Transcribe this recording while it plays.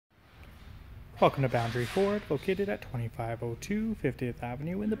Welcome to Boundary Ford, located at 2502 50th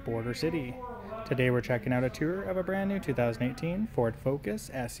Avenue in the Border City. Today we're checking out a tour of a brand new 2018 Ford Focus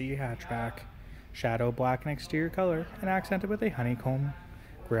SE Hatchback. Shadow black in exterior color and accented with a honeycomb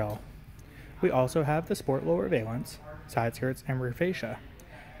grille. We also have the Sport lower valance, side skirts and rear fascia,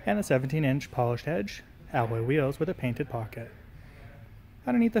 and a 17-inch polished edge, alloy wheels with a painted pocket.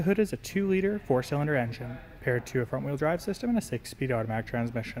 Underneath the hood is a 2-liter 4-cylinder engine, paired to a front-wheel drive system and a 6-speed automatic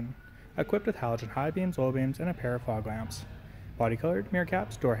transmission, equipped with halogen high beams, low beams, and a pair of fog lamps. Body-colored mirror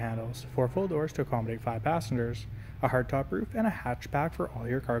caps, door handles, 4 full doors to accommodate 5 passengers, a hardtop roof, and a hatchback for all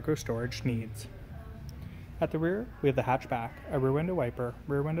your cargo storage needs. At the rear, we have the hatchback, a rear window wiper,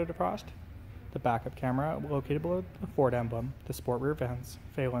 rear window defrost, the backup camera located below the Ford emblem, the sport rear vents,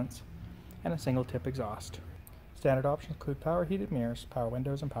 valance, and a single-tip exhaust. Standard options include power heated mirrors, power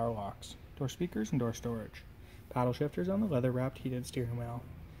windows, and power locks, door speakers, and door storage, paddle shifters on the leather-wrapped heated steering wheel,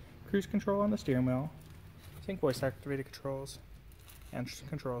 cruise control on the steering wheel, sync voice activated controls, and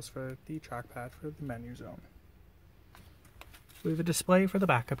controls for the trackpad for the menu zone. We have a display for the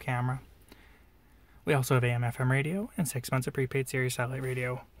backup camera. We also have AM/FM radio and 6 months of prepaid Sirius satellite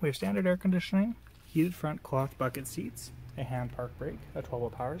radio. We have standard air conditioning, heated front cloth bucket seats, a hand park brake, a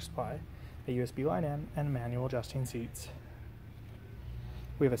 12-volt power supply, a USB line in, and manual adjusting seats.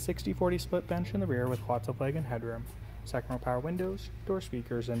 We have a 60/40 split bench in the rear with lots of leg and headroom, second row power windows, door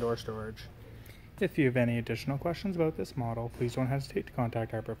speakers, and door storage. If you have any additional questions about this model, please don't hesitate to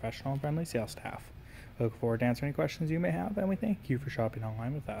contact our professional and friendly sales staff. We look forward to answering any questions you may have, and we thank you for shopping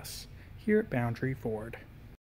online with us here at Boundary Ford.